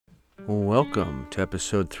Welcome to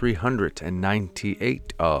episode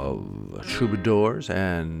 398 of Troubadours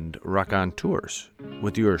and Raconteurs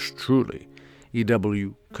with yours truly,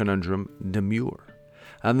 E.W. Conundrum Demure.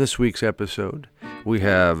 On this week's episode, we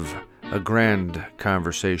have a grand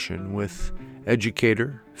conversation with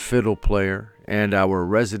educator, fiddle player, and our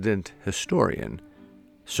resident historian,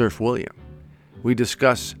 Surf William. We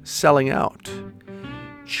discuss selling out,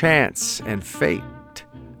 chance and fate,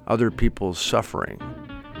 other people's suffering,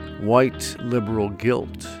 white liberal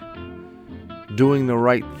guilt, doing the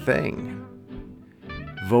right thing,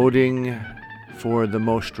 voting for the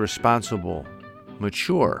most responsible,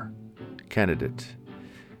 mature candidate,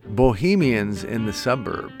 bohemians in the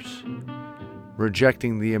suburbs,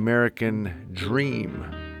 rejecting the American dream,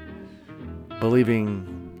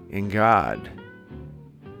 believing in God,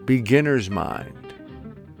 beginner's mind,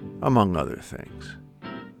 among other things.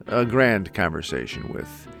 A grand conversation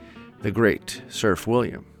with the great Surf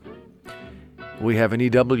William. We have an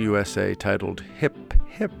EW essay titled Hip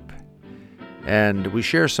Hip, and we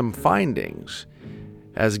share some findings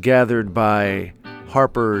as gathered by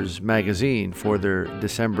Harper's Magazine for their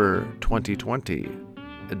December 2020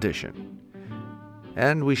 edition.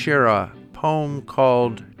 And we share a poem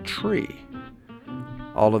called Tree.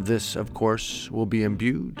 All of this, of course, will be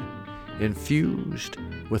infused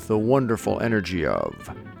with the wonderful energy of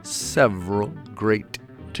several great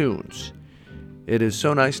tunes. It is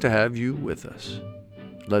so nice to have you with us.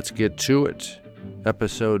 Let's get to it.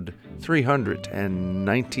 Episode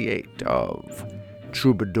 398 of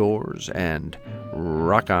Troubadours and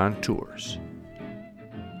Raconteurs.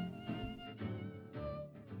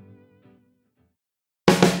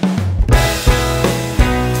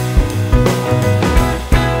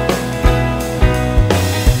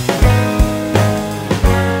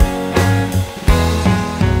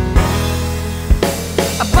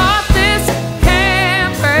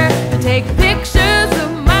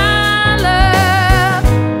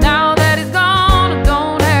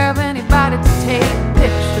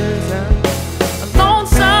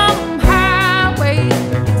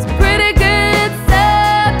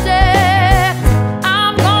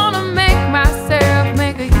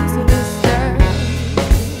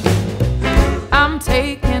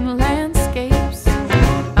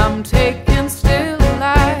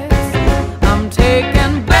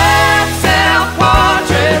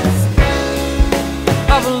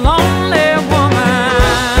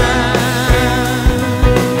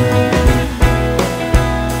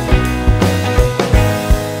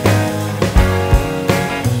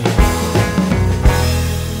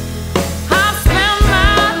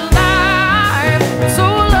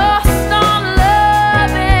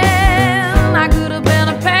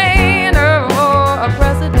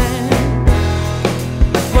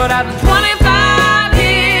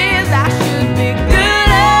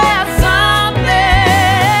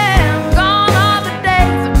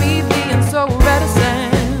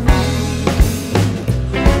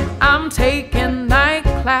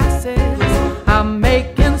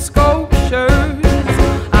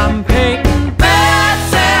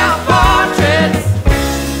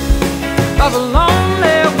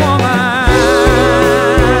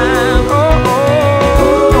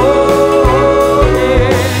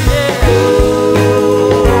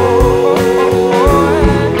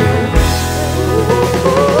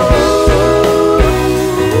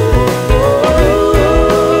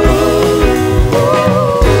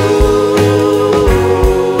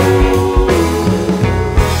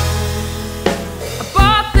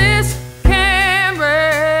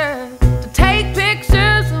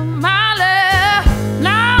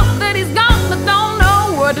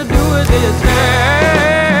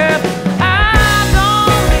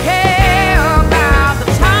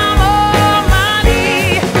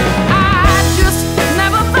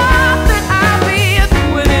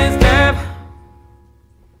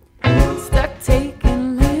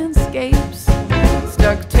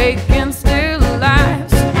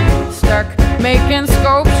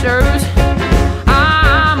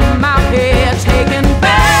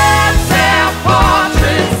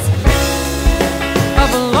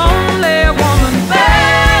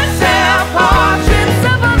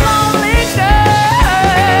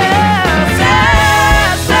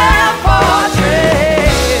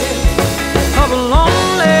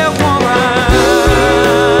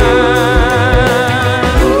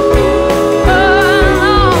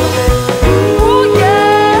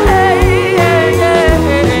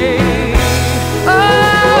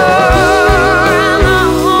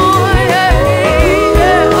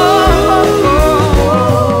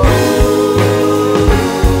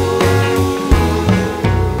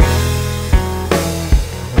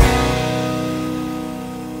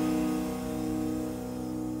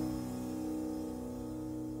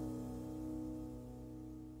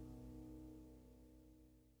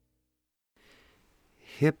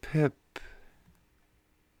 Hip, hip.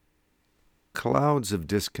 Clouds of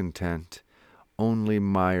discontent only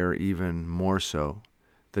mire even more so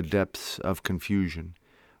the depths of confusion,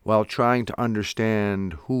 while trying to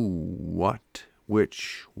understand who, what,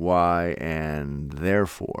 which, why, and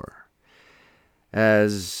therefore.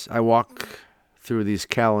 As I walk through these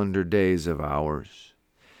calendar days of ours,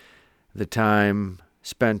 the time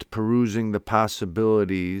spent perusing the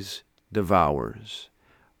possibilities devours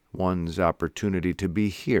one's opportunity to be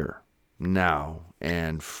here, now,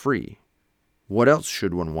 and free. What else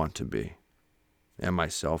should one want to be? Am I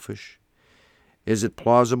selfish? Is it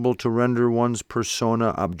plausible to render one's persona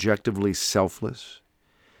objectively selfless?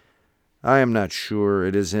 I am not sure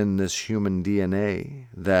it is in this human DNA,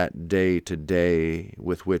 that day-to-day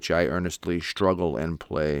with which I earnestly struggle and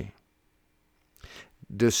play.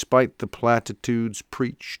 Despite the platitudes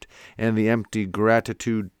preached and the empty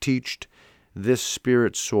gratitude teached, this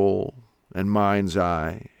spirit soul and mind's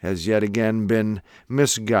eye has yet again been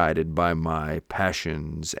misguided by my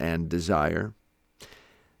passions and desire.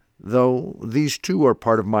 Though these too are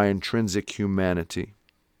part of my intrinsic humanity,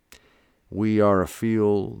 we are a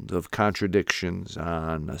field of contradictions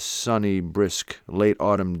on a sunny, brisk, late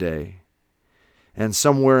autumn day, and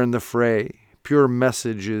somewhere in the fray, pure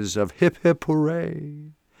messages of hip hip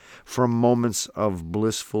hooray from moments of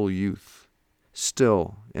blissful youth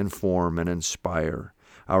still inform and inspire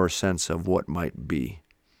our sense of what might be.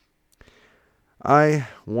 I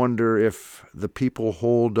wonder if the people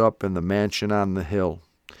holed up in the mansion on the hill,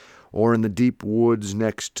 or in the deep woods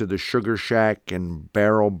next to the sugar shack and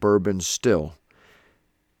barrel bourbon still,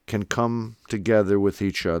 can come together with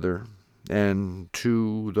each other, and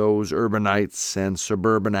to those urbanites and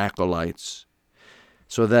suburban acolytes,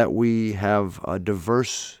 so that we have a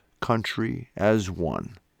diverse country as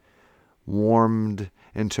one, warmed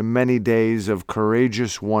into many days of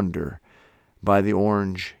courageous wonder by the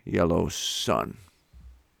orange-yellow sun.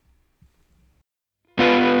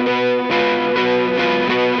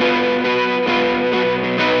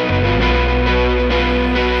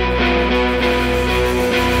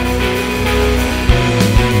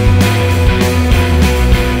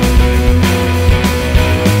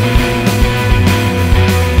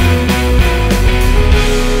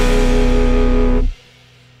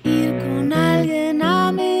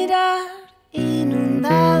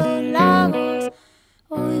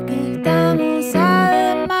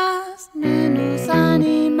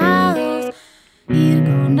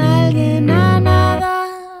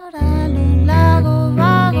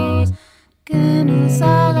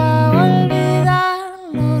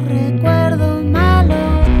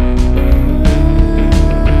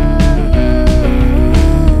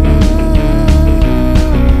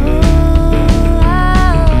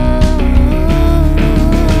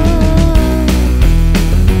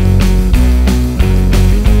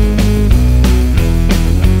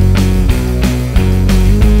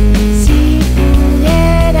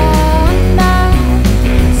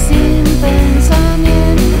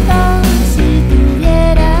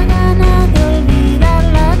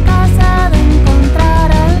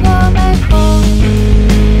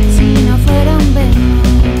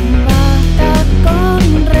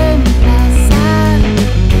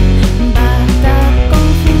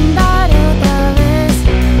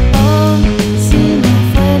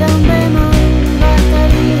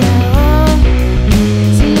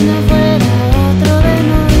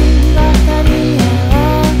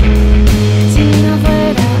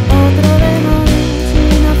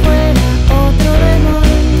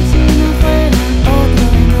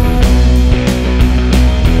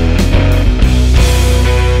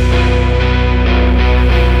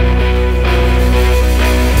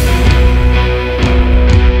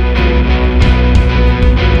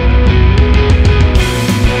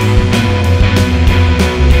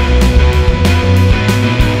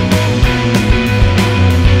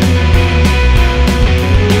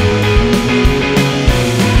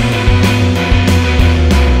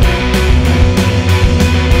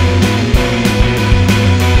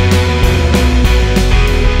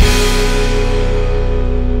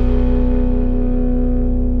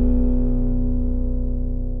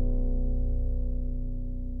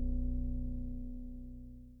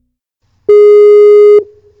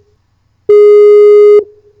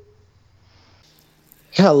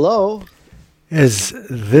 Hello. Is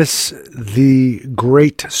this the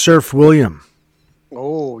great Surf William?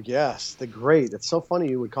 Oh, yes, the great. It's so funny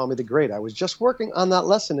you would call me the great. I was just working on that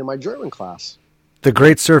lesson in my German class. The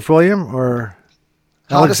great Surf William or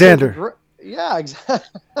Alexander? Yeah,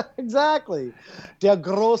 exactly. Der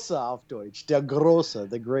Große auf Deutsch. Der Große,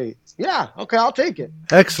 the great. Yeah, okay, I'll take it.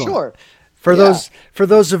 Excellent. Sure. For those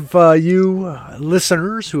of you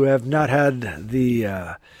listeners who have not had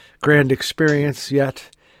the grand experience yet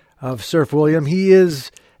of Surf William, he is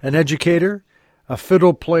an educator, a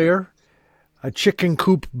fiddle player, a chicken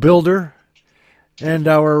coop builder, and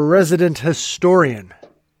our resident historian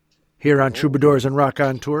here on Troubadours and Rock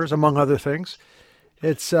on Tours, among other things.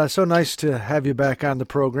 It's so nice to have you back on the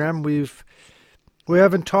program. We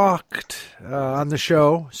haven't talked on the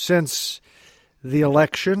show since the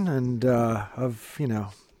election and of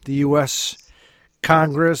the U.S.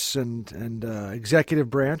 Congress and executive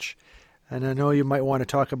branch, and I know you might want to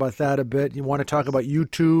talk about that a bit. You want to talk about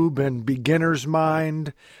YouTube and beginner's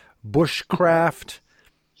mind, bushcraft,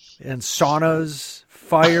 and saunas,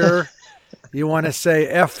 fire. You want to say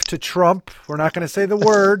F to Trump. We're not going to say the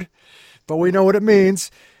word, but we know what it means.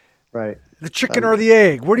 Right. The chicken or the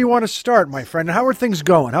egg? Where do you want to start, my friend? How are things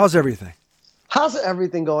going? How's everything? How's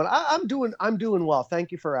everything going? I'm doing well.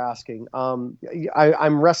 Thank you for asking.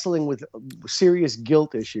 I'm wrestling with serious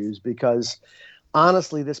guilt issues because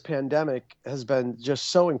honestly, this pandemic has been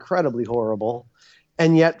just so incredibly horrible.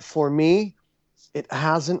 And yet for me, it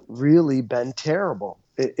hasn't really been terrible.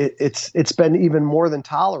 It's been even more than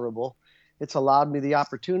tolerable. It's allowed me the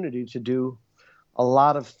opportunity to do a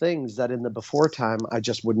lot of things that in the before time I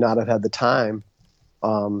just would not have had the time,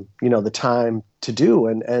 the time to do.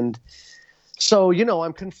 And so,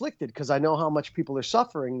 I'm conflicted because I know how much people are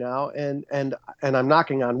suffering now, and I'm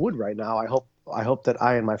knocking on wood right now. I hope that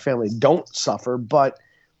I and my family don't suffer, but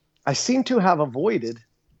I seem to have avoided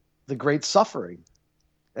the great suffering.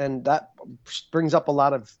 And that brings up a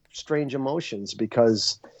lot of strange emotions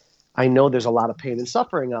because I know there's a lot of pain and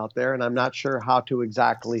suffering out there, and I'm not sure how to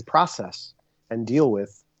exactly process and deal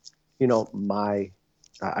with, my,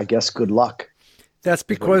 I guess, good luck. That's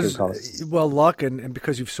because, luck and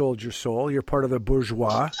because you've sold your soul. You're part of the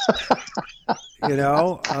bourgeois.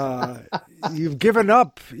 You've given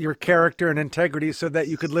up your character and integrity so that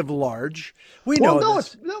you could live large. But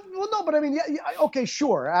I mean, okay,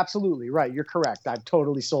 sure, absolutely, right. You're correct. I've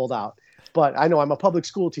totally sold out. But I know I'm a public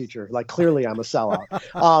school teacher. Like, clearly I'm a sellout.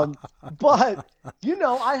 But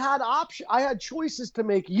I had choices to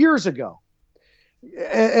make years ago.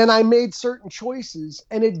 And I made certain choices,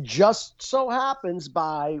 and it just so happens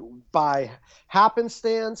by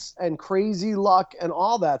happenstance and crazy luck and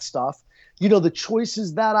all that stuff, the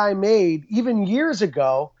choices that I made even years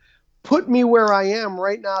ago put me where I am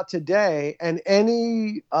right now today. And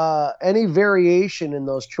any variation in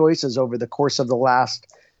those choices over the course of the last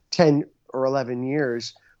 10 or 11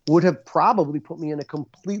 years would have probably put me in a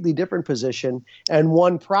completely different position, and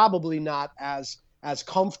one probably not as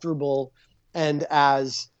comfortable and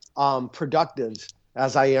as productive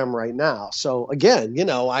as I am right now. So again,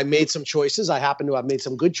 I made some choices. I happen to have made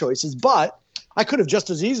some good choices, but I could have just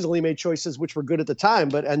as easily made choices which were good at the time,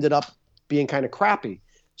 but ended up being kind of crappy.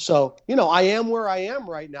 So, I am where I am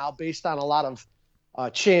right now based on a lot of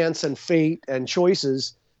chance and fate and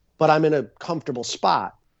choices, but I'm in a comfortable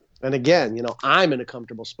spot. And again, I'm in a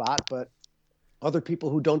comfortable spot, but other people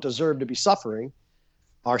who don't deserve to be suffering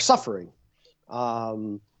are suffering.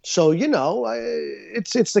 So, it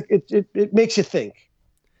makes you think,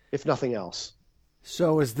 if nothing else.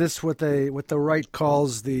 So is this what the right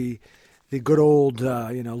calls the good old,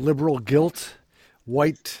 liberal guilt,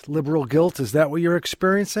 white liberal guilt? Is that what you're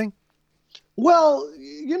experiencing? Well,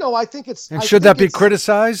 I think it's... And should that be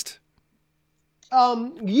criticized?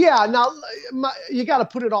 Yeah. Now, you got to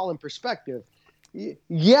put it all in perspective.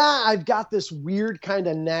 Yeah, I've got this weird kind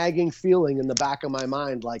of nagging feeling in the back of my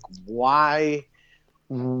mind, like, why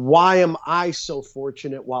am I so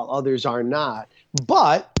fortunate while others are not?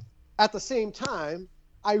 But at the same time,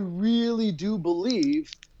 I really do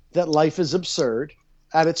believe that life is absurd.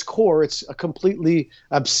 At its core, it's a completely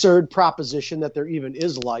absurd proposition that there even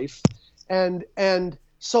is life. And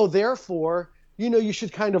so therefore, you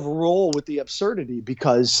should kind of roll with the absurdity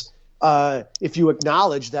because if you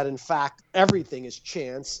acknowledge that, in fact, everything is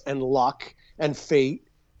chance and luck and fate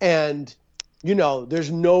and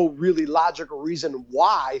there's no really logical reason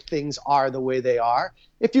why things are the way they are.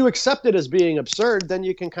 If you accept it as being absurd, then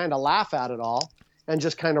you can kind of laugh at it all and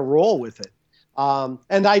just kind of roll with it.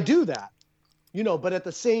 And I do that, but at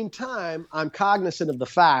the same time, I'm cognizant of the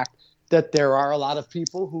fact that there are a lot of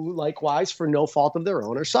people who likewise, for no fault of their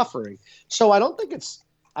own, are suffering. So I don't think it's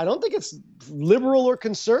liberal or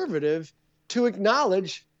conservative to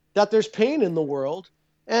acknowledge that there's pain in the world.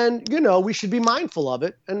 And, we should be mindful of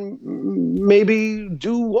it and maybe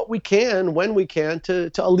do what we can when we can to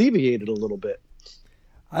alleviate it a little bit.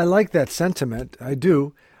 I like that sentiment. I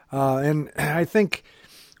do. And I think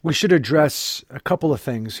we should address a couple of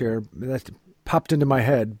things here that popped into my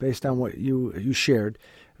head based on what you shared.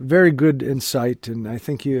 very good insight, and I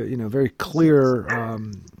think very clear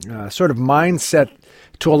sort of mindset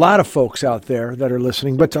to a lot of folks out there that are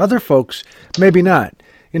listening, but to other folks, maybe not.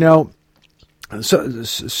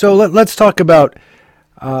 So let's talk about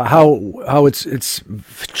how it's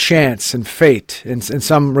chance and fate in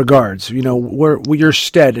some regards. Where your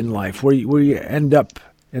stead in life, where you end up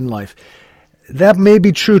in life. That may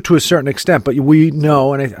be true to a certain extent, but we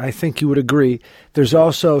know, and I think you would agree, there's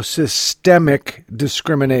also systemic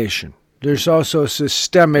discrimination. There's also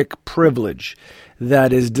systemic privilege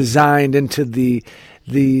that is designed into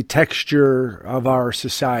the texture of our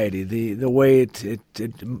society, the way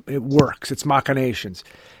it works, its machinations.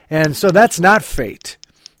 And so that's not fate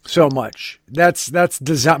so much. That's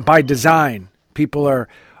by design. People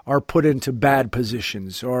are put into bad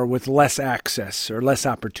positions or with less access or less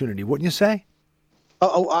opportunity. Wouldn't you say?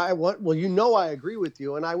 Well, I agree with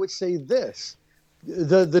you, and I would say this: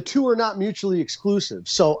 the two are not mutually exclusive.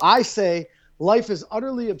 So I say life is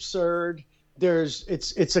utterly absurd.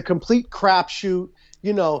 It's a complete crapshoot.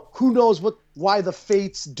 Who knows why the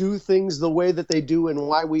fates do things the way that they do and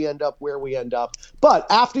why we end up where we end up. But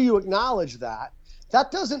after you acknowledge that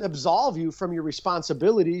doesn't absolve you from your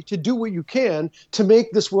responsibility to do what you can to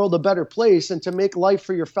make this world a better place and to make life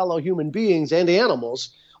for your fellow human beings and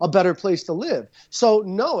animals a better place to live. So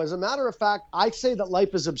no, as a matter of fact, I say that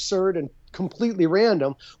life is absurd and completely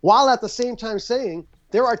random, while at the same time saying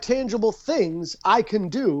there are tangible things I can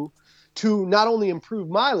do to not only improve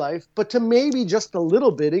my life, but to maybe just a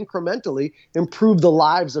little bit incrementally improve the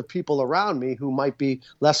lives of people around me who might be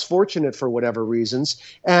less fortunate for whatever reasons.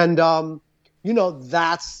 And,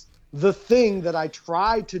 that's the thing that I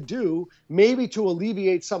try to do, maybe to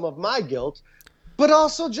alleviate some of my guilt, but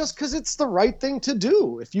also just because it's the right thing to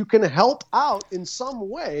do. If you can help out in some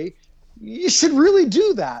way, you should really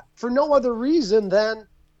do that for no other reason than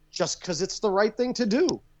just because it's the right thing to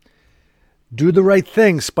do. Do the right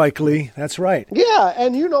thing, Spike Lee. That's right. Yeah,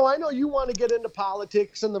 and I know you want to get into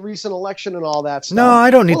politics and the recent election and all that stuff. No,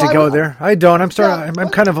 I don't need to go there. I don't. I'm sorry. Yeah, I'm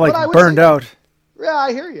kind of burned out. Yeah,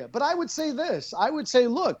 I hear you. But I would say this. I would say,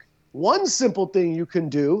 look, one simple thing you can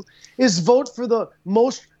do is vote for the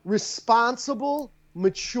most responsible,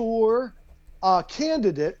 mature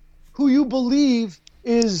candidate who you believe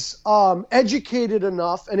is educated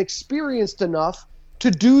enough and experienced enough to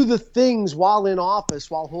do the things while in office,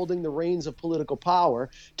 while holding the reins of political power,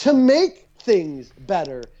 to make things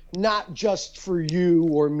better, not just for you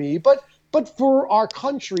or me, but for our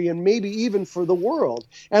country and maybe even for the world.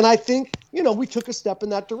 And I think, we took a step in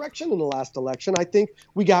that direction in the last election. I think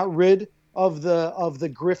we got rid of the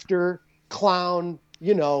grifter, clown,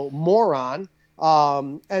 moron.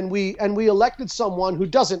 And we elected someone who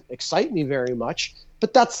doesn't excite me very much,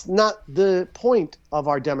 but that's not the point of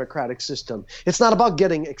our democratic system. It's not about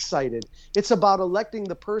getting excited. It's about electing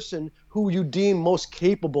the person who you deem most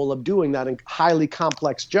capable of doing that highly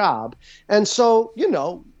complex job. And so,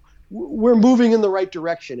 we're moving in the right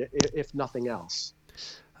direction, if nothing else.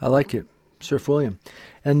 I like it, Surf William.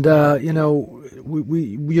 And,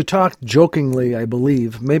 you talked jokingly, I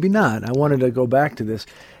believe, maybe not. I wanted to go back to this.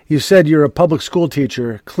 You said you're a public school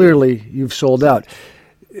teacher. Clearly, you've sold out.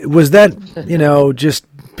 Was that, just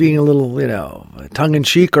being a little,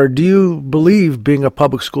 tongue-in-cheek, or do you believe being a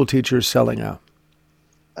public school teacher is selling out?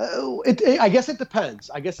 I guess it depends.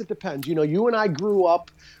 You and I grew up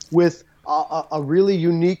with a really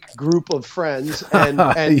unique group of friends,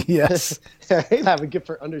 and yes, I have a gift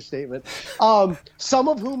for understatement. Some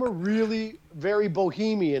of whom are really very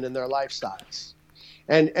bohemian in their lifestyles,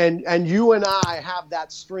 and you and I have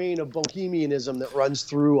that strain of bohemianism that runs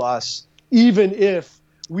through us, even if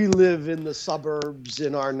we live in the suburbs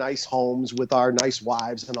in our nice homes with our nice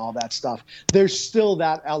wives and all that stuff. There's still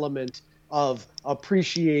that element of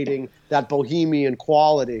appreciating that bohemian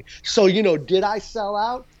quality. So, did I sell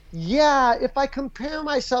out? Yeah, if I compare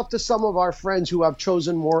myself to some of our friends who have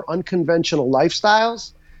chosen more unconventional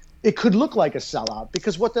lifestyles, it could look like a sellout,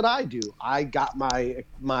 because what did I do? I got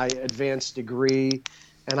my advanced degree,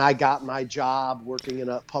 and I got my job working in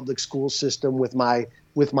a public school system with my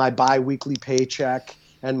biweekly paycheck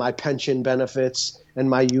and my pension benefits and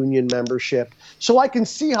my union membership. So I can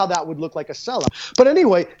see how that would look like a sellout. But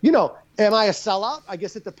anyway, am I a sellout? I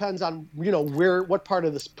guess it depends on, what part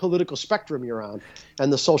of this political spectrum you're on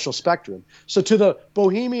and the social spectrum. So to the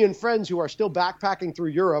bohemian friends who are still backpacking through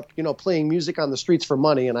Europe, playing music on the streets for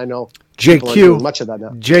money, and I know people are doing much of that now.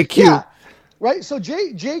 JQ. Yeah, right? So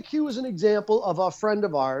JQ is an example of a friend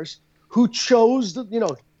of ours who chose,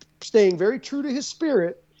 staying very true to his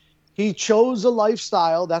spirit. He chose a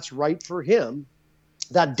lifestyle that's right for him.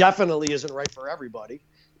 That definitely isn't right for everybody.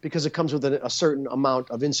 because it comes with a certain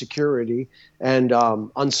amount of insecurity and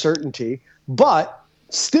uncertainty. But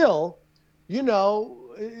still,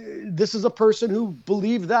 this is a person who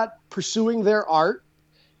believed that pursuing their art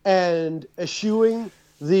and eschewing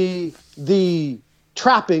the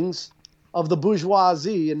trappings of the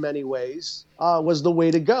bourgeoisie in many ways was the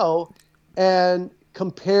way to go. And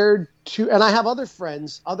and I have other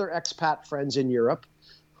friends, other expat friends in Europe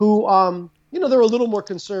who, they're a little more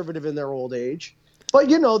conservative in their old age, but,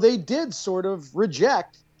 they did sort of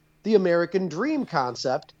reject the American dream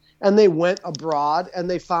concept, and they went abroad and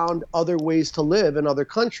they found other ways to live in other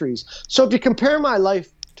countries. So if you compare my life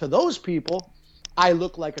to those people, I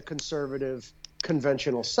look like a conservative,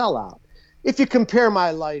 conventional sellout. If you compare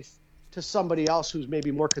my life to somebody else who's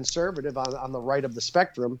maybe more conservative on the right of the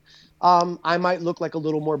spectrum, I might look like a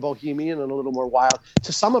little more bohemian and a little more wild.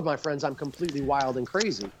 To some of my friends, I'm completely wild and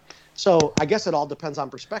crazy. So I guess it all depends on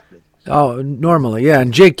perspective. Oh, normally, yeah.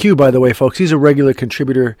 And JQ, by the way, folks, he's a regular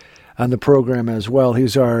contributor on the program as well.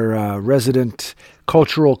 He's our resident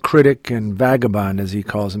cultural critic and vagabond, as he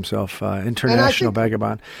calls himself, international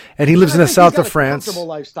vagabond. And he lives in the south of France. Comfortable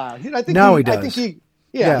lifestyle. He does.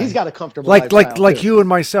 He's got a comfortable lifestyle. Like you and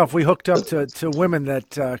myself, we hooked up to women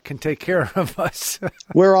that can take care of us.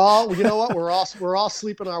 We're all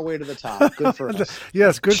sleeping our way to the top. Good for us.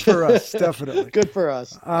 Yes, good for us, definitely. Good for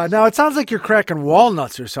us. Now it sounds like you're cracking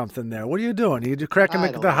walnuts or something there. What are you doing? Are you cracking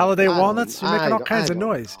the holiday walnuts? You're making all kinds of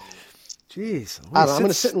noise. Know. Jeez, I'm going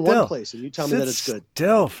to sit in one place and you tell me that it's good.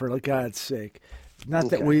 Still, for God's sake. Not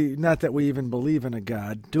that we even believe in a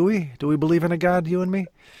God. Do we? Do we believe in a God, you and me?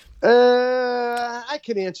 I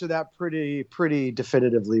can answer that pretty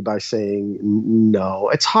definitively by saying no.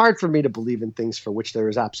 It's hard for me to believe in things for which there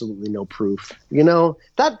is absolutely no proof.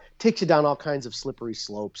 That takes you down all kinds of slippery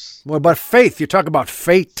slopes. What about faith? You talk about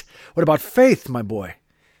fate. What about faith, my boy?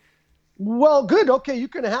 Well, good. Okay, you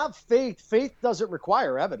can have faith. Faith doesn't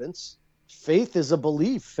require evidence. Faith is a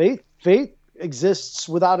belief. Faith exists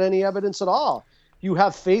without any evidence at all. You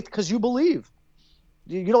have faith because you believe.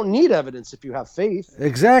 You don't need evidence if you have faith.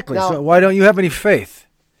 Exactly. Now, so why don't you have any faith?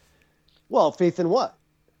 Well, faith in what?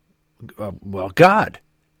 God.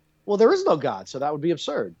 Well, there is no God, so that would be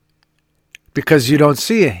absurd. Because you don't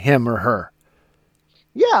see him or her.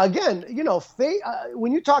 Yeah, again, faith.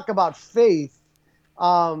 When you talk about faith,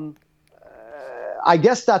 I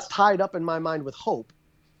guess that's tied up in my mind with hope.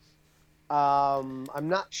 I'm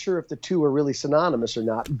not sure if the two are really synonymous or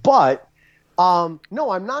not, but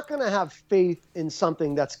no, I'm not going to have faith in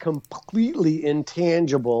something that's completely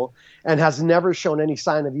intangible and has never shown any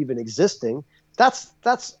sign of even existing. That's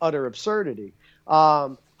utter absurdity.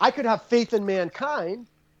 I could have faith in mankind,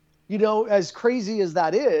 as crazy as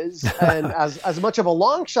that is, and as much of a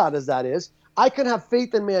long shot as that is, I can have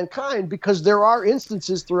faith in mankind because there are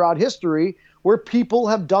instances throughout history where people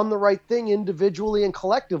have done the right thing individually and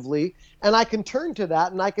collectively, and I can turn to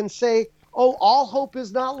that and I can say, oh, all hope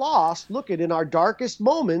is not lost. Look, in our darkest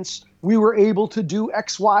moments, we were able to do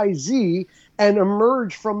X, Y, Z and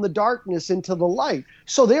emerge from the darkness into the light.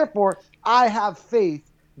 So therefore, I have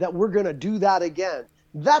faith that we're going to do that again.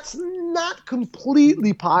 That's not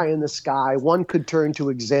completely pie in the sky. One could turn to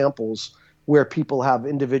examples where people have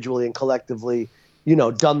individually and collectively,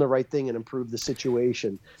 done the right thing and improved the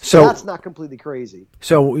situation. So that's not completely crazy.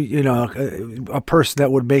 So, a person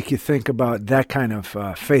that would make you think about that kind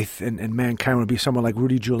of faith in mankind would be someone like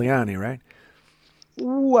Rudy Giuliani, right?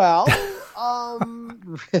 Well,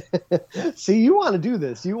 see, you want to do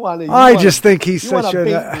this. I just think he's such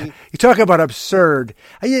a. You talk about absurd.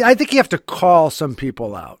 I think you have to call some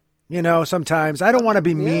people out. Sometimes I don't want to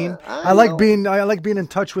be mean. I like being in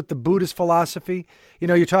touch with the Buddhist philosophy.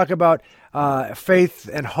 You talk about faith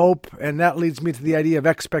and hope, and that leads me to the idea of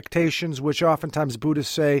expectations, which oftentimes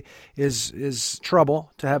Buddhists say is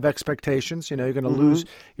trouble to have expectations. You're going to lose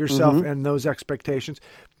yourself in those expectations.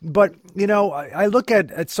 But, I look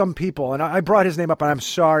at some people, and I brought his name up, and I'm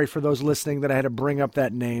sorry for those listening that I had to bring up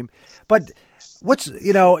that name. But what's,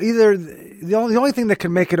 either the only thing that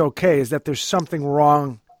can make it okay is that there's something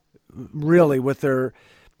wrong really with their,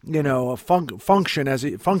 functioning as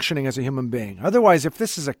a human being. Otherwise, if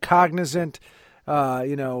this is a cognizant,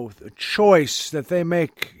 choice that they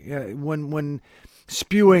make when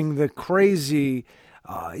spewing the crazy,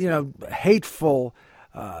 hateful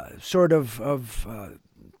sort of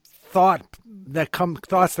thoughts that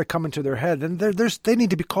come into their head, then they need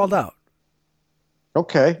to be called out.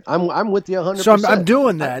 Okay, I'm with you 100%. So I'm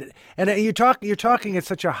doing that, and you're talking at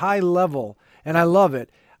such a high level, and I love it.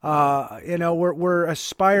 We're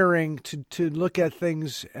aspiring to look at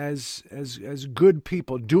things as good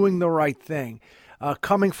people, doing the right thing,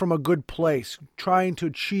 coming from a good place, trying to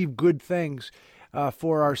achieve good things.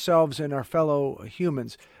 for ourselves and our fellow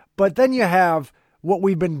humans. But then you have what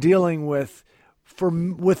we've been dealing with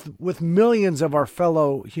with millions of our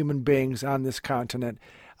fellow human beings on this continent,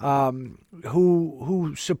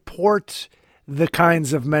 who support the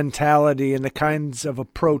kinds of mentality and the kinds of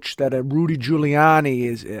approach that a Rudy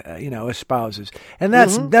Giuliani espouses, and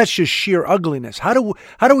that's just sheer ugliness. How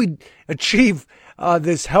do we achieve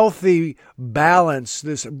this healthy balance,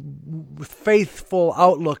 this faithful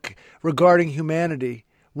outlook regarding humanity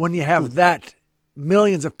when you have that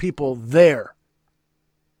millions of people there?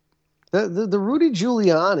 The Rudy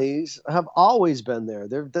Giulianis have always been there.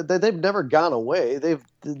 They've never gone away.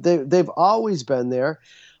 They've always been there.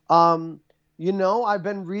 I've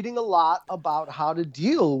been reading a lot about how to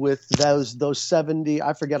deal with those 70.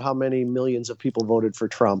 I forget how many millions of people voted for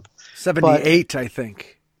Trump. 78, I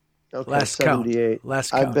think. Okay, last 78. Count.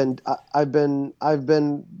 Last count. I've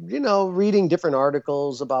been reading different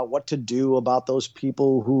articles about what to do about those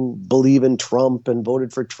people who believe in Trump and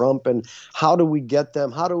voted for Trump, and how do we get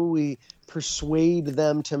them? How do we persuade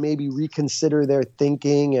them to maybe reconsider their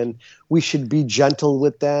thinking, and we should be gentle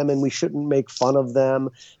with them and we shouldn't make fun of them.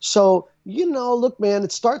 So, look, man,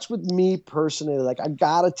 it starts with me personally. Like, I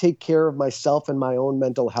got to take care of myself and my own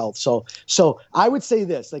mental health. So I would say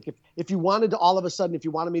this, like, if you wanted to, all of a sudden, if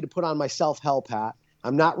you wanted me to put on my self-help hat,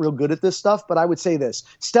 I'm not real good at this stuff, but I would say this.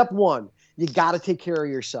 Step one, you got to take care of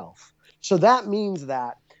yourself. So that means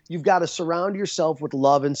that you've got to surround yourself with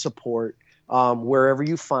love and support wherever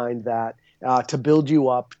you find that, to build you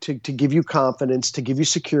up, to give you confidence, to give you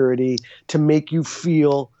security, to make you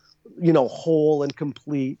feel, whole and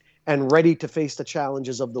complete and ready to face the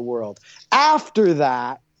challenges of the world. After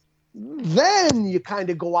that, then you kind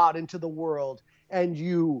of go out into the world and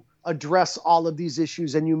you address all of these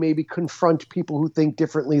issues, and you maybe confront people who think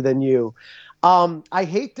differently than you. I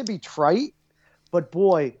hate to be trite, but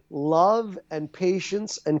boy, love and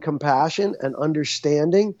patience and compassion and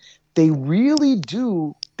understanding, they really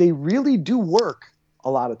do work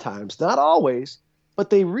a lot of times. Not always,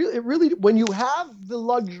 but it really, when you have the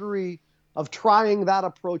luxury of trying that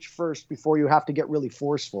approach first before you have to get really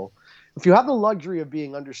forceful, if you have the luxury of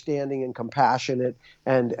being understanding and compassionate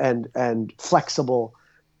and flexible,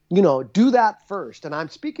 do that first. And I'm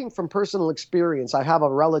speaking from personal experience. I have a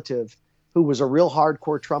relative who was a real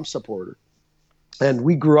hardcore Trump supporter. And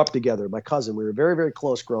we grew up together, my cousin. We were very, very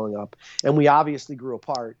close growing up. And we obviously grew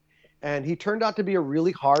apart. And he turned out to be a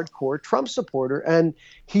really hardcore Trump supporter. And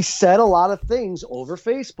he said a lot of things over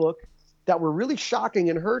Facebook that were really shocking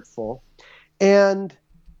and hurtful. And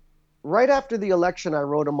right after the election, I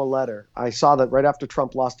wrote him a letter. I saw that right after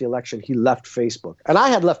Trump lost the election, he left Facebook. And I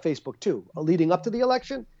had left Facebook too. Leading up to the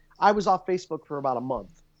election, I was off Facebook for about a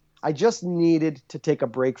month. I just needed to take a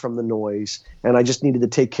break from the noise, and I just needed to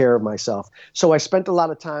take care of myself. So I spent a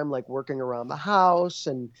lot of time like working around the house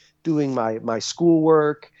and doing my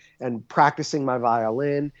schoolwork and practicing my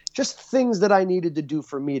violin, just things that I needed to do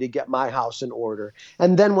for me to get my house in order.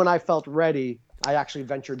 And then when I felt ready, I actually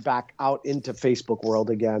ventured back out into Facebook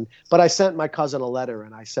world again. But I sent my cousin a letter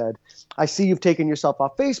and I said, I see you've taken yourself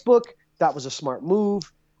off Facebook. That was a smart move.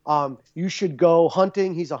 You should go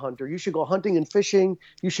hunting. He's a hunter. You should go hunting and fishing.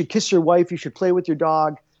 You should kiss your wife. You should play with your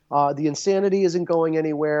dog. The insanity isn't going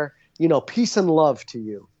anywhere. Peace and love to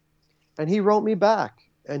you. And he wrote me back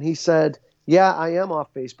and he said, yeah, I am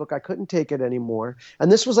off Facebook. I couldn't take it anymore.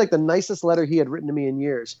 And this was like the nicest letter he had written to me in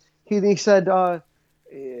years. He said, I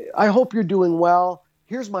hope you're doing well.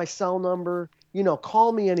 Here's my cell number.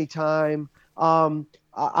 Call me anytime.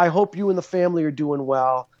 I hope you and the family are doing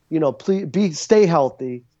well. Please stay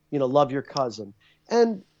healthy. Love your cousin.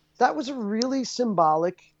 And that was a really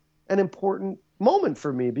symbolic and important moment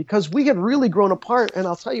for me because we had really grown apart. And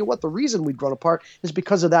I'll tell you what, the reason we'd grown apart is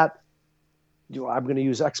because of that. I'm going to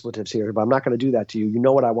use expletives here, but I'm not going to do that to you. You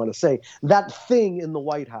know what I want to say. That thing in the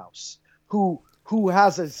White House who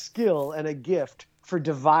has a skill and a gift for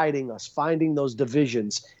dividing us, finding those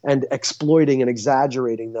divisions and exploiting and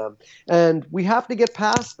exaggerating them. And we have to get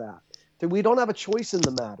past that. That we don't have a choice in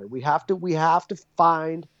the matter. We have to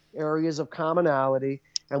find areas of commonality,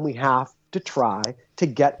 and we have to try to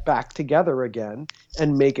get back together again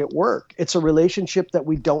and make it work. It's a relationship that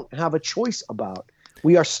we don't have a choice about.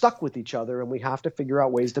 We are stuck with each other, and we have to figure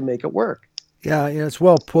out ways to make it work. Yeah, it's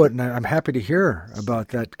well put, and I'm happy to hear about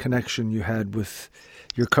that connection you had with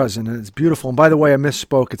your cousin, and it's beautiful. And by the way, I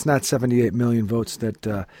misspoke. It's not 78 million votes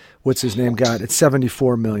that what's his name got. It's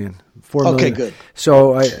 74 million. 4 million. Okay, good.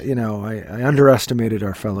 So I underestimated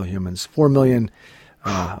our fellow humans. 4 million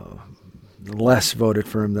less voted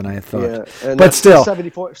for him than I thought. Yeah, and but still,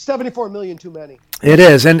 74 million too many. It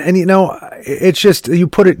is, and it's just, you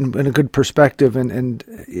put it in a good perspective, and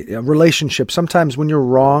a relationship. Sometimes when you're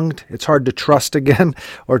wronged, it's hard to trust again,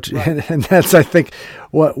 and that's, I think,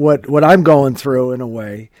 what I'm going through in a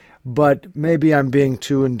way. But maybe I'm being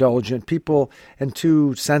too indulgent, and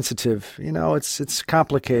too sensitive. It's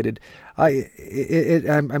complicated.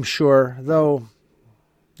 I'm sure, though.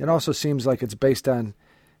 It also seems like it's based on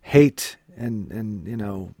hate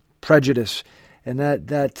and prejudice. And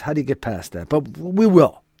that how do you get past that? But we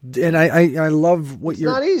will. And I love what It's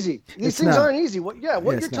not easy. These things aren't easy. What you're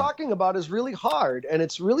not. talking about is really hard, and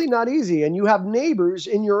it's really not easy. And you have neighbors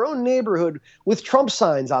in your own neighborhood with Trump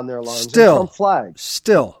signs on their lawns and Trump flags.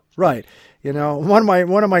 Still, right.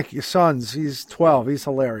 One of my sons, he's 12. He's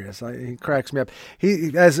hilarious. He cracks me up.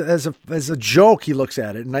 He as a joke, he looks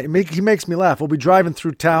at it, and he makes me laugh. We'll be driving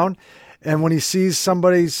through town, and when he sees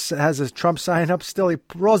somebody has a Trump sign up still, he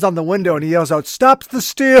rolls down the window and he yells out, "Stop the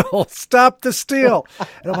steal! Stop the steal!"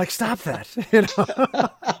 And I'm like, "Stop that!"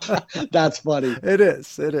 That's funny. It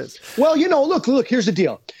is. Well, look. Here's the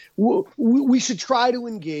deal. We should try to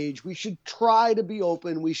engage. We should try to be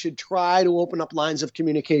open. We should try to open up lines of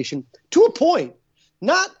communication to a point,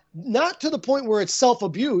 not to the point where it's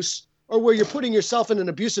self-abuse or where you're putting yourself in an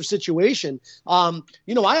abusive situation. I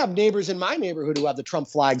have neighbors in my neighborhood who have the Trump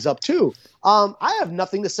flags up too. I have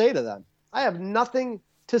nothing to say to them.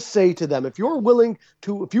 If you were willing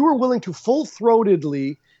to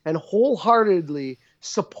full-throatedly and wholeheartedly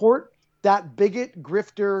support that bigot,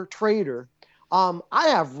 grifter, traitor, I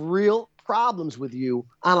have real problems with you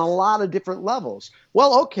on a lot of different levels.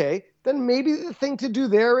 Well, okay, then maybe the thing to do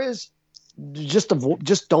there is just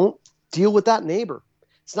don't deal with that neighbor.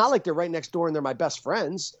 It's not like they're right next door and they're my best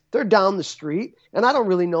friends. They're down the street and I don't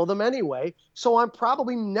really know them anyway. So I'm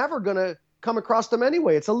probably never going to come across them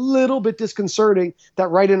anyway. It's a little bit disconcerting that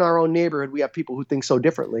right in our own neighborhood, we have people who think so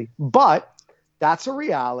differently, but that's a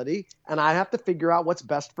reality. And I have to figure out what's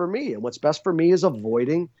best for me. And what's best for me is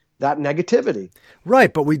avoiding that negativity.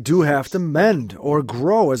 Right. But we do have to mend or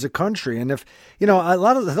grow as a country. And if, a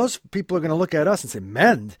lot of those people are going to look at us and say,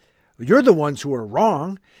 "Mend, you're the ones who are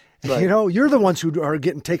wrong." Right. You're the ones who are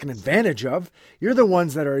getting taken advantage of. You're the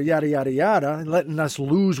ones that are yada, yada, yada, letting us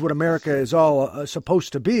lose what America is all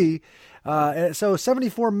supposed to be. So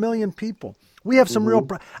 74 million people. We have some real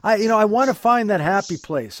I want to find that happy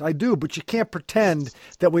place. I do, but you can't pretend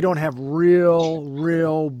that we don't have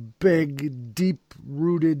real big,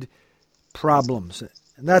 deep-rooted problems.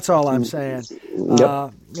 And that's all I'm saying.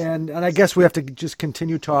 Yep. And I guess we have to just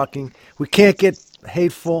continue talking. We can't get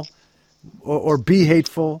hateful. Or be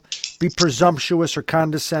hateful, be presumptuous or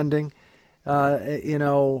condescending. That's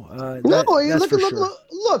for sure.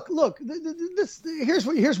 Look. Here's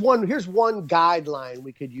one guideline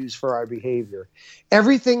we could use for our behavior.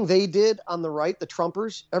 Everything they did on the right, the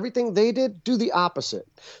Trumpers, everything they did, do the opposite.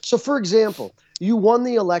 So, for example, you won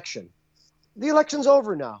the election. The election's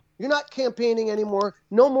over now. You're not campaigning anymore.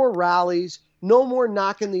 No more rallies. No more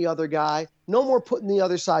knocking the other guy. No more putting the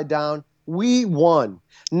other side down. We won.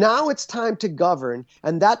 Now it's time to govern,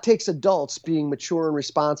 and that takes adults being mature and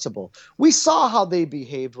responsible. We saw how they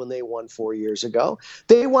behaved when they won 4 years ago.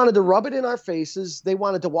 They wanted to rub it in our faces. They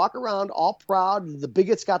wanted to walk around all proud. The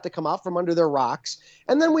bigots got to come out from under their rocks.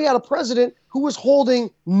 And then we had a president who was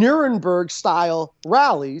holding Nuremberg-style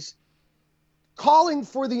rallies, calling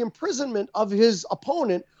for the imprisonment of his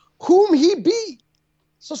opponent, whom he beat.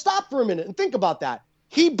 So stop for a minute and think about that.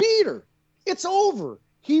 He beat her. It's over.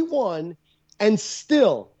 He won, and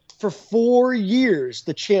still, for 4 years,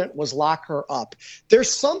 the chant was lock her up.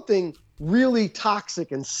 There's something really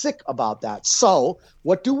toxic and sick about that. So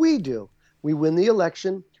what do? We win the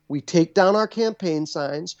election. We take down our campaign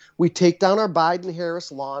signs. We take down our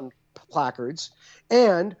Biden-Harris lawn placards,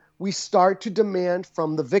 and we start to demand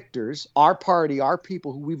from the victors, our party, our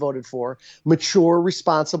people who we voted for, mature,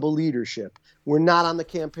 responsible leadership. We're not on the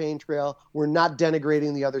campaign trail. We're not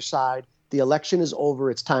denigrating the other side. The election is over.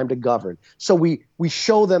 It's time to govern. So we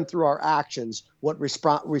show them through our actions what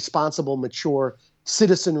responsible, mature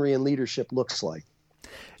citizenry and leadership looks like.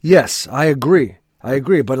 Yes, I agree.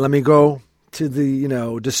 But let me go to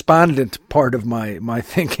the despondent part of my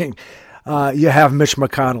thinking. You have Mitch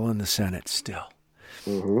McConnell in the Senate still.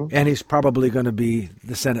 Mm-hmm. And he's probably going to be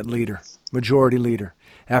the Senate leader, majority leader,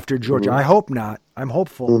 after Georgia. Mm-hmm. I hope not. I'm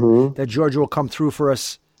hopeful that Georgia will come through for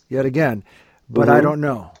us yet again, but I don't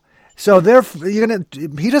know. So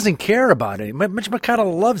he doesn't care about it. Mitch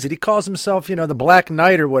McConnell loves it. He calls himself, the Black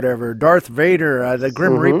Knight or whatever, Darth Vader, the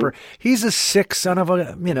Grim Reaper. He's a sick son of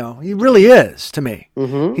a, he really is to me.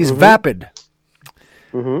 He's vapid.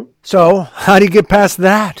 So how do you get past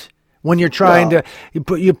that? When you're trying to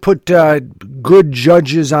you put good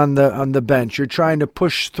judges on the bench, you're trying to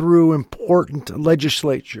push through important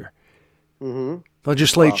legislation.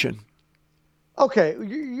 Okay,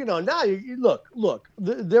 now look.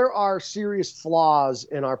 There are serious flaws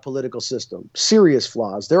in our political system. Serious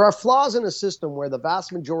flaws. There are flaws in a system where the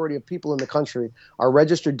vast majority of people in the country are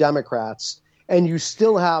registered Democrats, and you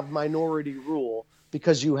still have minority rule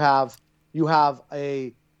because you have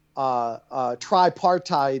a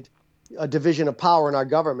tripartite division of power in our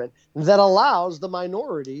government that allows the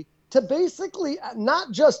minority to basically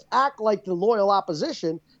not just act like the loyal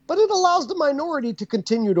opposition, but it allows the minority to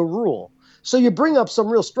continue to rule. So you bring up some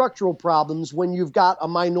real structural problems when you've got a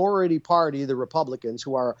minority party, the Republicans,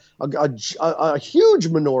 who are a huge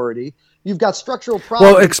minority. You've got structural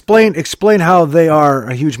problems. Well, explain how they are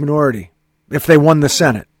a huge minority if they won the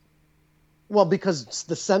Senate. Well, because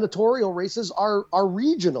the senatorial races are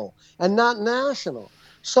regional and not national.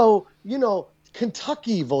 So,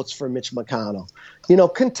 Kentucky votes for Mitch McConnell.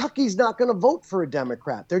 Kentucky's not going to vote for a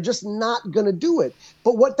Democrat. They're just not going to do it.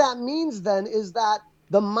 But what that means then is that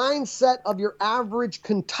the mindset of your average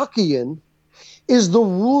Kentuckian is the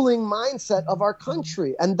ruling mindset of our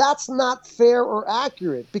country. And that's not fair or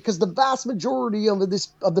accurate because the vast majority of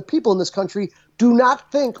the people in this country do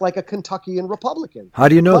not think like a Kentuckian Republican. How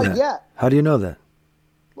do you know that? How do you know that?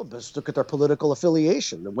 Well, just look at their political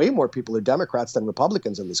affiliation. Way more people are Democrats than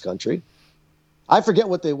Republicans in this country. I forget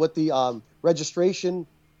what the registration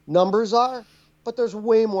numbers are, but there's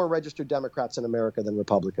way more registered Democrats in America than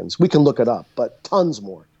Republicans. We can look it up, but tons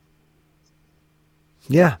more.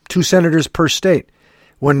 Yeah, 2 senators per state.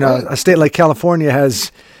 When a state like California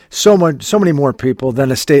has so many more people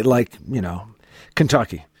than a state like,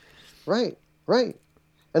 Kentucky. Right.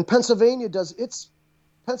 And Pennsylvania does its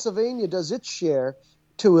share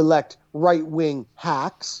to elect right-wing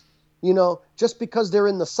hacks. Just because they're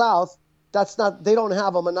in the South, they don't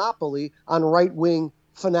have a monopoly on right-wing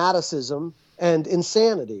fanaticism and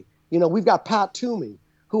insanity. We've got Pat Toomey,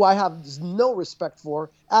 who I have no respect for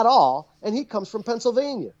at all, and he comes from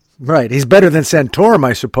Pennsylvania. Right. He's better than Santorum,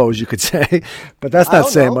 I suppose you could say, but that's not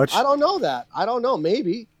saying much. I don't know that. I don't know.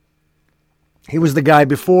 Maybe. He was the guy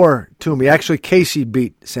before Toomey. Actually, Casey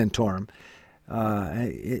beat Santorum.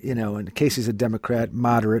 And Casey's a Democrat,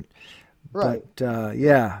 moderate. Right. But,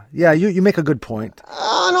 you make a good point.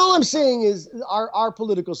 And all I'm saying is our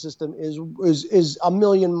political system is a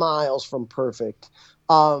million miles from perfect.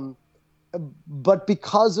 But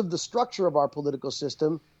because of the structure of our political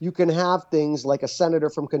system, you can have things like a senator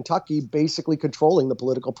from Kentucky basically controlling the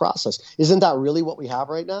political process. Isn't that really what we have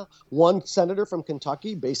right now? One senator from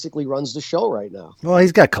Kentucky basically runs the show right now. Well,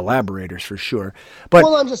 he's got collaborators for sure. But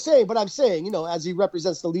I'm saying, as he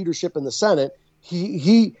represents the leadership in the Senate,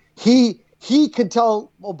 he could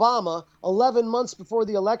tell Obama 11 months before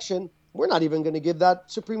the election, we're not even going to give that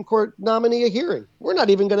Supreme Court nominee a hearing. We're not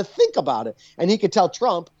even going to think about it. And he could tell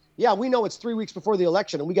Trump, yeah, we know it's 3 weeks before the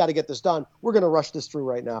election and we got to get this done. We're going to rush this through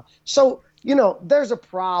right now. So, there's a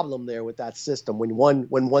problem there with that system when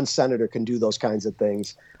one senator can do those kinds of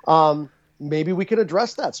things. Maybe we could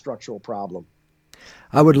address that structural problem.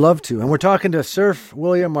 I would love to. And we're talking to Surf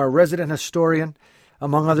William, our resident historian,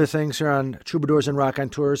 among other things, here on Troubadours and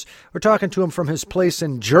Raconteurs. We're talking to him from his place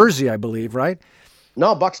in Jersey, I believe, right?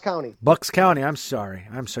 No, Bucks County. Bucks County. I'm sorry.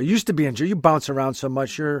 You used to be in Jersey. You bounce around so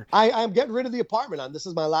much. I'm getting rid of the apartment. This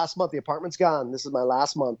is my last month. The apartment's gone. This is my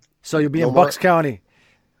last month. So you'll be in Bucks County.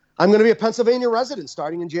 I'm going to be a Pennsylvania resident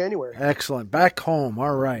starting in January. Excellent. Back home.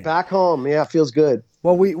 All right. Back home. Yeah, feels good.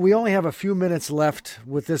 Well, we only have a few minutes left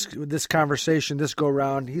with this conversation, this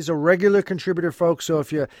go-round. He's a regular contributor, folks, so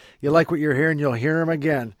if you like what you're hearing, you'll hear him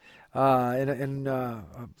again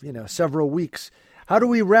in several weeks. How do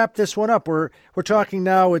we wrap this one up? We're talking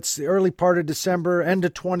now, it's the early part of December, end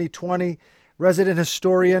of 2020. Resident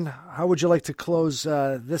historian, how would you like to close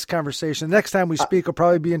this conversation? The next time we speak will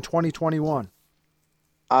probably be in 2021.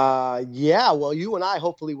 Well, you and I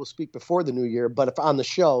hopefully will speak before the new year, but if on the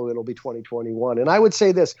show, it'll be 2021. And I would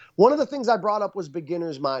say this, one of the things I brought up was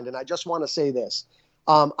beginner's mind. And I just want to say this.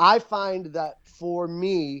 I find that for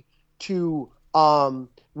me to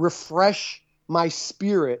refresh my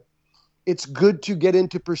spirit, it's good to get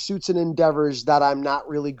into pursuits and endeavors that I'm not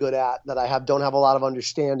really good at, that I don't have a lot of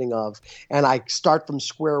understanding of. And I start from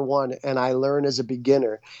square one and I learn as a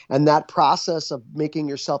beginner. And that process of making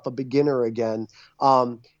yourself a beginner again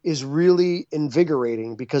is really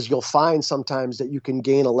invigorating, because you'll find sometimes that you can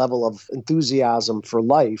gain a level of enthusiasm for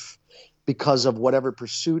life because of whatever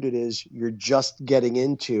pursuit it is you're just getting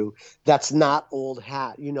into. That's not old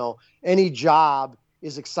hat. Any job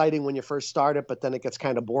is exciting when you first start it, but then it gets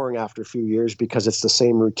kind of boring after a few years because it's the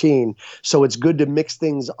same routine. So it's good to mix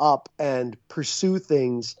things up and pursue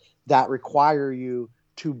things that require you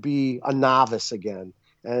to be a novice again.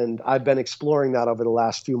 And I've been exploring that over the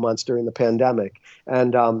last few months during the pandemic.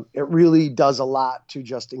 And it really does a lot to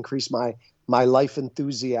just increase my life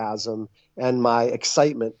enthusiasm and my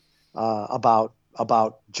excitement about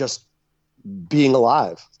just being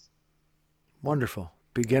alive. Wonderful.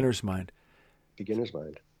 Beginner's mind. Beginner's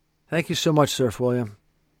mind. Thank you so much, Surf William.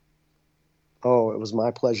 Oh, it was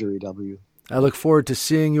my pleasure, EW. I look forward to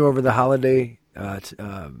seeing you over the holiday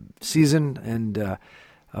season and,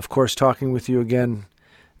 of course, talking with you again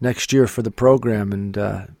next year for the program. And,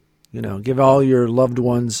 give all your loved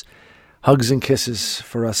ones hugs and kisses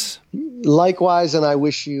for us. Likewise, and I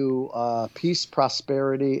wish you peace,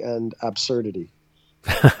 prosperity, and absurdity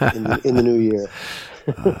in the new year.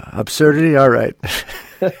 Absurdity? All right.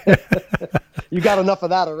 You got enough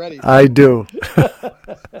of that already. I do.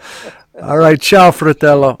 All right. Ciao,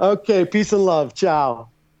 fratello. Okay. Peace and love. Ciao.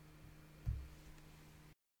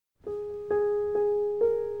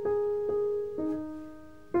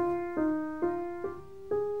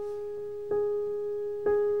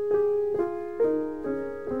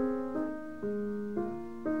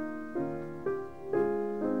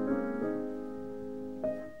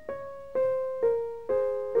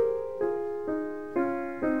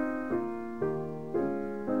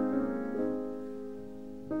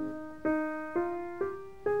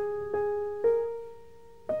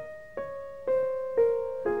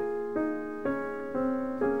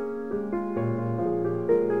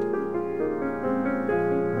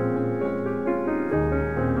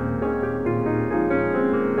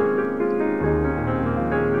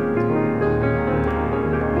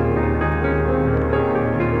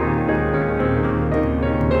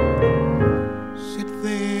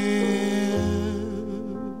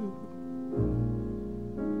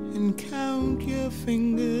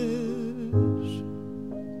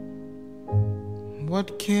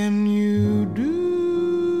 What can you do?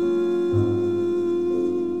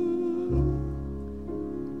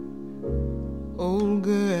 Old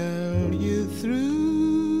girl, you're through.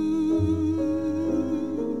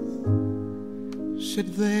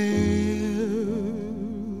 Sit there,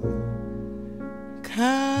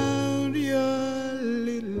 count your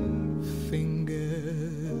little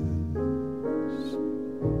fingers.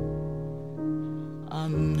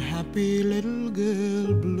 Unhappy little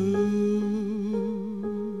girl blue.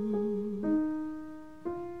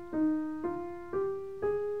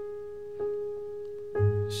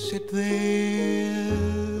 Sit there,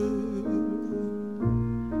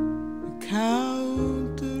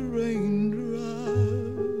 count the raindrops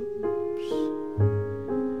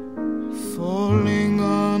falling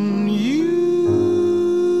on you.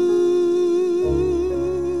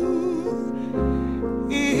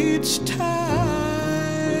 Each time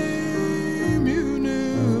you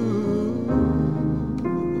knew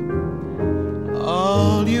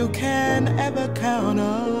all you can ever count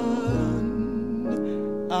on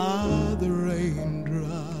are the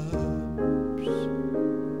raindrops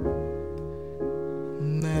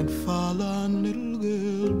that fall on little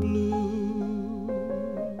girl blue.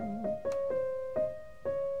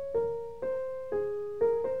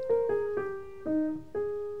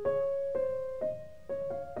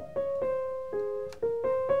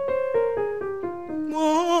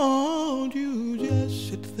 Won't you just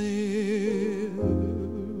sit there,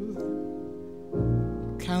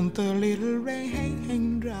 count the little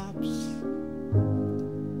raindrops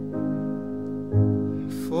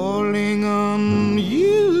falling on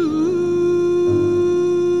you.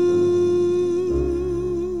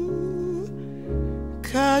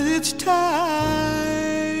 'Cause it's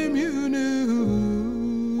time you knew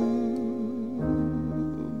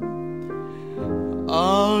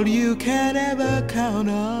all you can ever count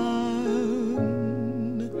on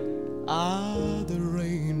are the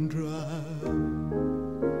raindrops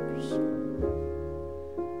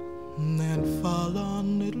that fall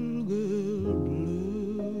on little girl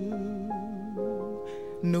blue.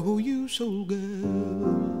 No use, old girl,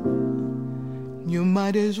 you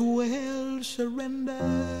might as well surrender,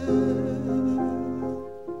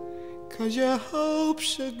 'cause your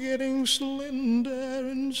hopes are getting slender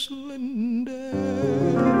and slender.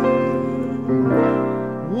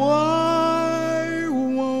 Why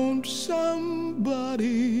won't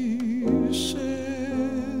somebody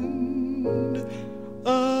send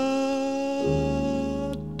a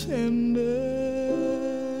tender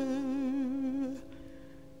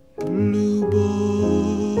blue boy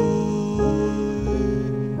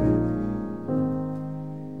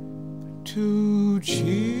to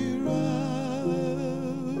cheer us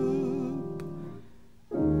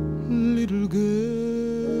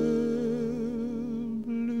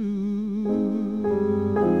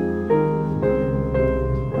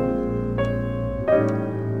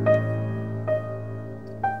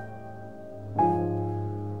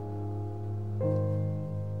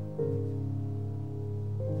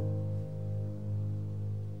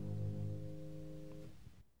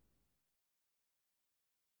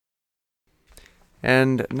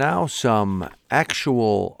And now some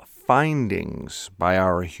actual findings by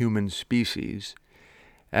our human species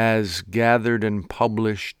as gathered and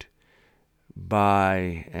published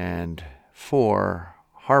by and for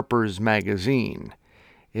Harper's Magazine,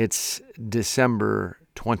 its December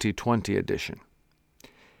 2020 edition.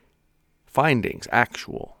 Findings,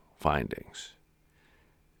 actual findings.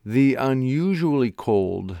 The unusually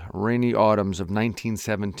cold, rainy autumns of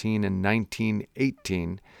 1917 and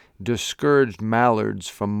 1918 discouraged mallards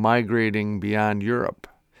from migrating beyond Europe,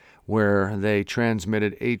 where they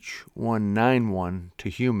transmitted H1N1 to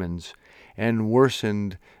humans and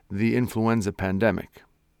worsened the influenza pandemic.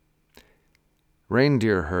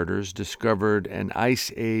 Reindeer herders discovered an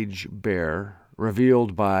Ice Age bear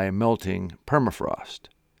revealed by melting permafrost.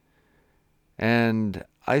 And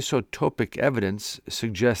isotopic evidence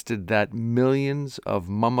suggested that millions of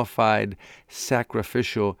mummified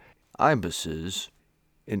sacrificial ibises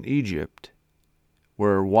in Egypt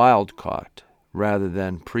were wild-caught rather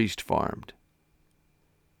than priest-farmed.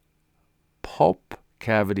 Pulp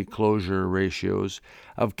cavity closure ratios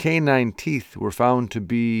of canine teeth were found to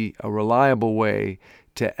be a reliable way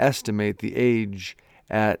to estimate the age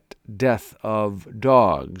at death of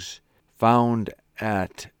dogs found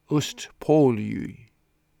at Ustpolye.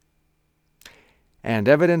 And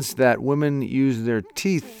evidence that women use their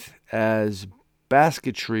teeth as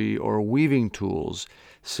basketry or weaving tools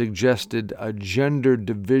suggested a gender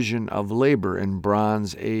division of labor in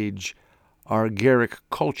Bronze Age Argyric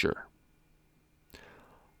culture.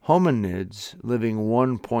 Hominids living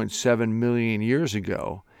 1.7 million years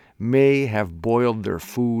ago may have boiled their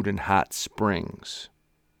food in hot springs.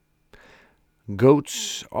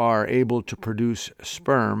 Goats are able to produce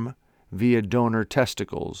sperm via donor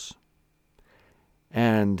testicles.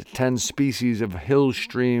 And 10 species of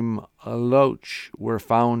hillstream loach were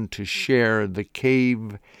found to share the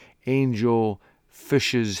cave angel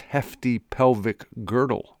fish's hefty pelvic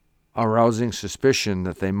girdle, arousing suspicion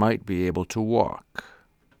that they might be able to walk.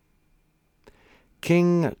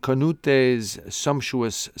 King Canute's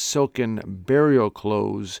sumptuous silken burial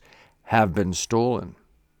clothes have been stolen.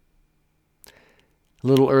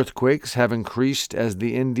 Little earthquakes have increased as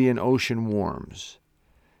the Indian Ocean warms.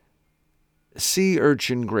 Sea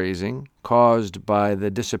urchin grazing, caused by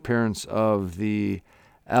the disappearance of the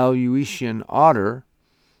Aleutian otter,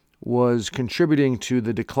 was contributing to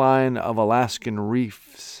the decline of Alaskan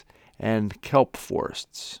reefs and kelp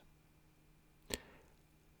forests.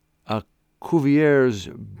 A Cuvier's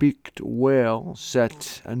beaked whale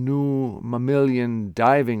set a new mammalian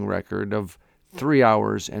diving record of 3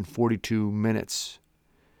 hours and 42 minutes.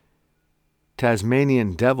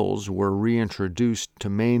 Tasmanian devils were reintroduced to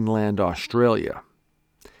mainland Australia.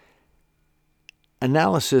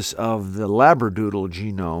 Analysis of the Labradoodle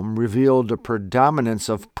genome revealed a predominance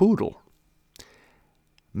of poodle.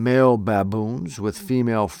 Male baboons with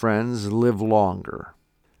female friends live longer.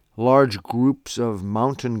 Large groups of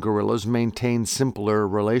mountain gorillas maintain simpler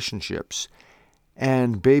relationships,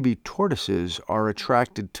 and baby tortoises are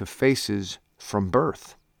attracted to faces from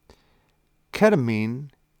birth.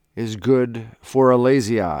 Ketamine is good for a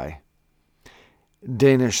lazy eye.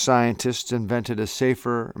 Danish scientists invented a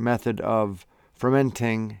safer method of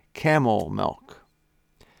fermenting camel milk.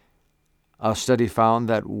 A study found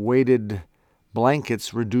that weighted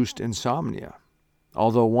blankets reduced insomnia,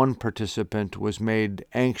 although one participant was made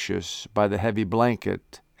anxious by the heavy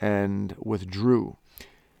blanket and withdrew.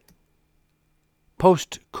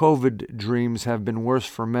 Post-COVID dreams have been worse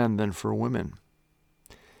for men than for women.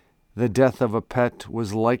 The death of a pet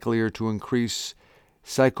was likelier to increase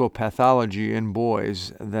psychopathology in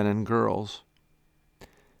boys than in girls.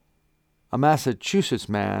 A Massachusetts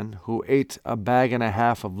man who ate a bag and a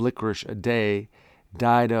half of licorice a day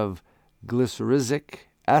died of glyceric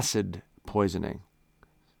acid poisoning.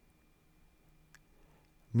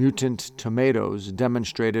 Mutant tomatoes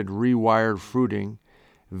demonstrated rewired fruiting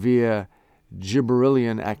via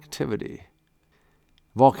gibberellian activity.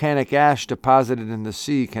 Volcanic ash deposited in the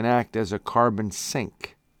sea can act as a carbon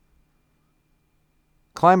sink.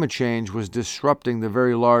 Climate change was disrupting the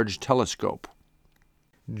Very Large Telescope.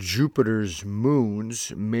 Jupiter's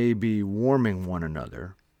moons may be warming one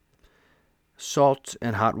another. Salt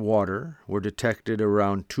and hot water were detected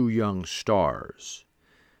around 2 young stars,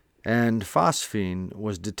 and phosphine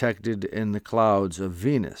was detected in the clouds of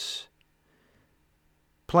Venus.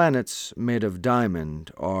 Planets made of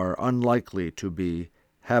diamond are unlikely to be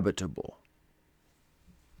habitable.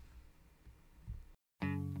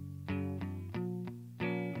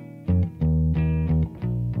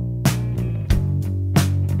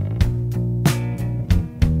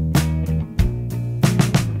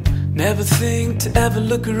 Never think to ever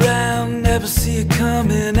look around, never see it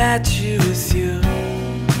coming at you with your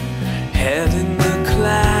head in the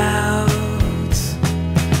clouds.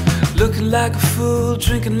 Looking like a fool,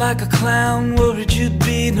 drinking like a clown, worried you'd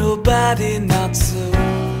be nobody, not so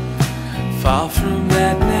far from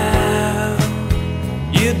that now.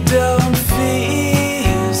 You don't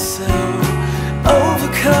feel so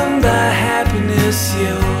overcome by happiness,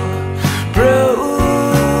 you're broke.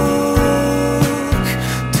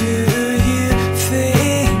 Do you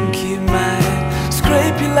think you might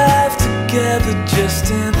scrape your life together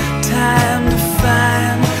just in time to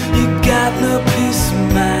find you got no peace of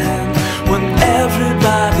mind when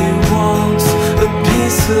everybody wants a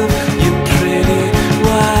piece of your pretty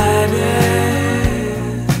white ass?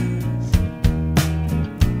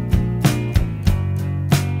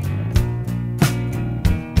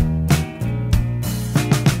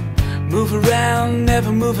 Move around,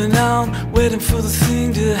 never moving on, waiting for the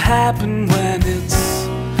thing to happen when it's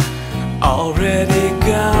already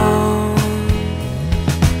gone.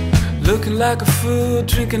 Looking like a fool,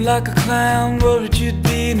 drinking like a clown, worried you'd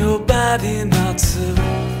be nobody, not so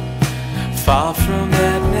far from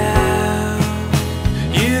that now.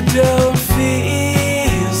 You don't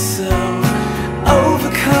feel so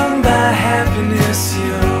overcome by happiness,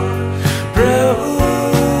 you're broke.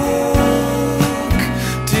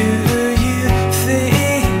 Do you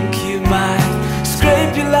think you might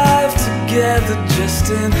scrape your life together just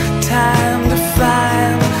in time to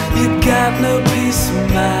find you got no peace of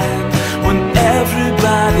mind when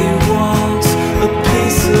everybody wants a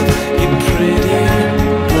piece of your pretty?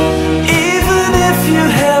 Even if you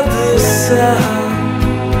held the sun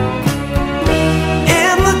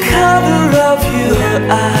in the color of your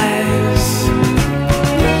eyes,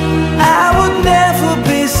 I would never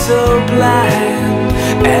be so blind.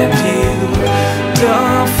 And you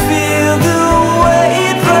don't feel the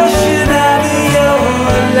weight rushing out of your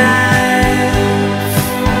life.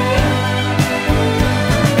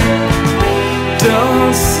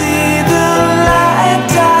 Don't see the light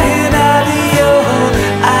dying out of your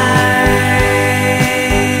eyes.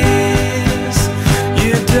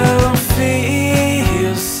 You don't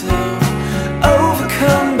feel so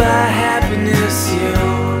overcome by happiness,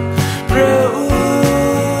 you're broke.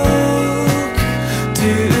 Do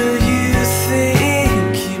you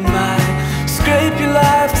think you might scrape your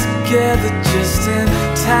life together just in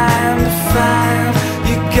time to find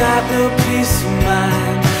you got no peace of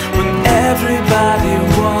mind when everybody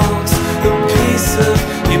wants a piece of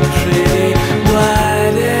your pretty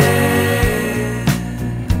white ass?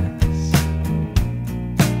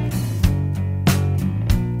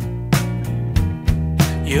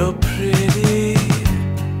 You're pretty.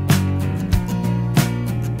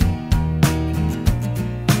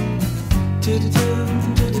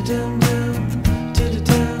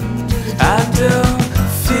 I don't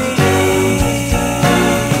feel,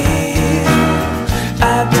 I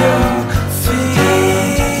don't feel,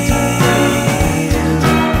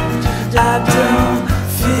 I don't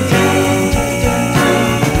feel,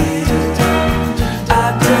 I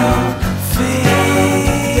don't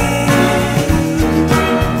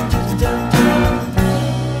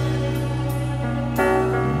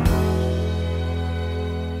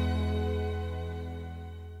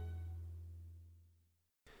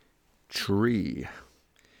Tree.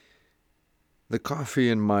 The coffee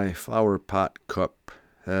in my flower pot cup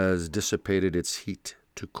has dissipated its heat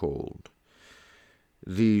to cold.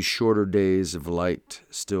 These shorter days of light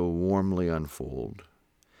still warmly unfold,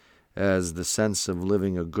 as the sense of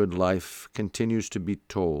living a good life continues to be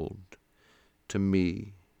told to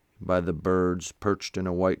me by the birds perched in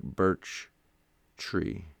a white birch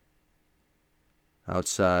tree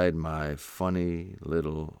outside my funny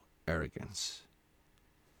little arrogance.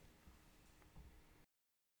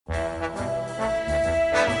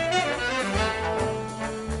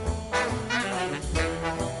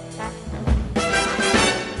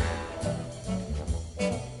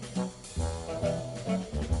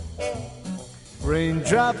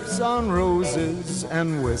 Raindrops on roses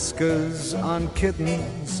and whiskers on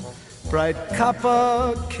kittens, bright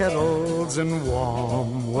copper kettles and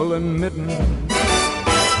warm woolen mittens,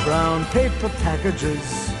 brown paper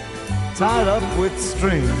packages tied up with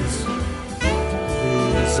strings.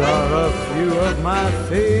 These are a few of my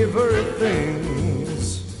favorite things.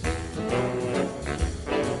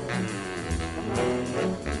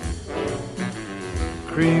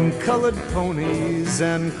 Cream-colored ponies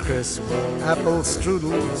and crisp apple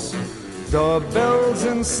strudels, doorbells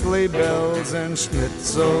and sleigh bells and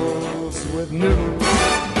schnitzels with noodles,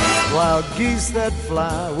 wild geese that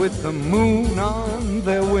fly with the moon on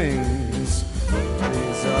their wings.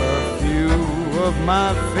 These are a few of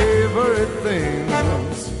my favorite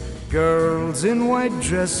things. Girls in white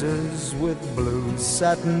dresses with blue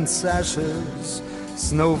satin sashes,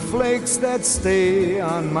 snowflakes that stay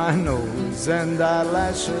on my nose and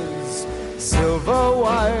eyelashes, silver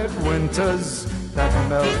white winters that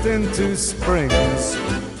melt into springs.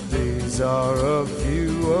 These are a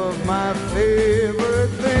few of my favorite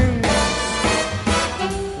things.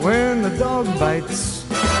 When the dog bites,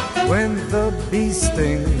 when the bee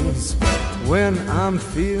stings, when I'm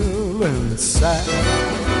feeling sad,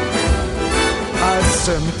 I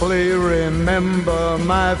simply remember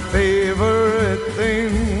my favorite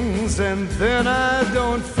things, and then I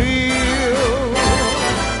don't feel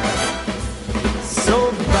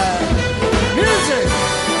so bad. Music!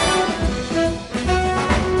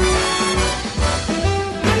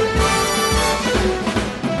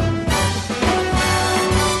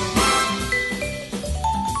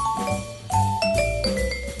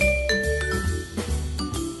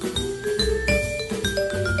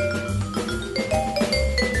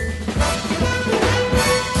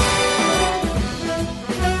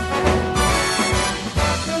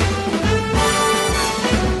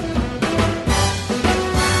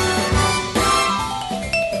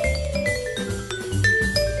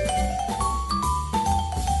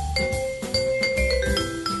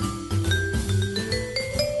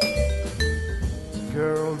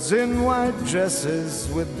 In white dresses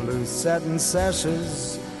with blue satin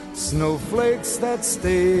sashes, snowflakes that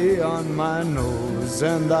stay on my nose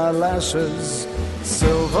and eyelashes,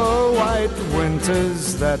 silver white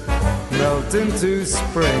winters that melt into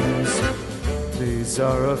springs. These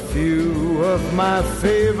are a few of my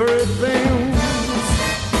favorite things.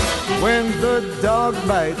 When the dog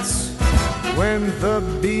bites, when the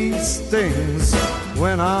bee stings,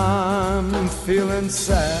 when I'm feeling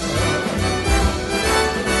sad,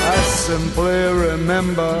 I simply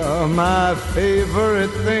remember my favorite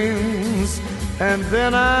things, and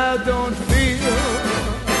then I don't feel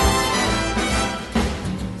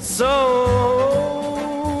so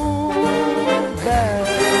bad.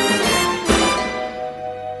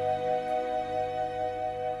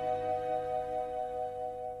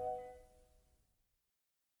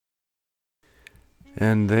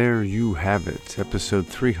 And there you have it, episode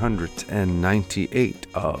 398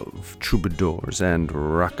 of Troubadours and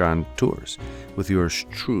Raconteurs, with yours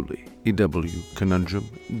truly, E.W. Conundrum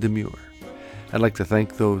Demure. I'd like to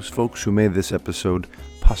thank those folks who made this episode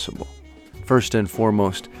possible. First and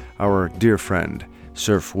foremost, our dear friend,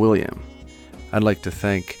 Surf William. I'd like to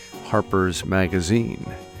thank Harper's Magazine,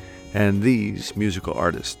 and these musical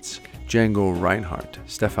artists, Django Reinhardt,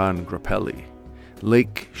 Stefan Grappelli,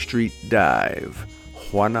 Lake Street Dive,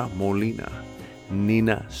 Juana Molina,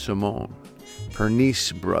 Nina Simone,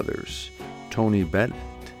 Pernice Brothers, Tony Bennett,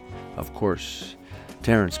 of course,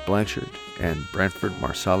 Terrence Blanchard, and Brantford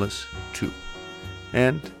Marsalis, too.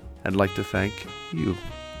 And I'd like to thank you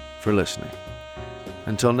for listening.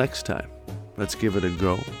 Until next time, let's give it a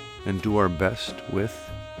go and do our best with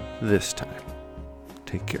this time.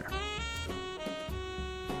 Take care.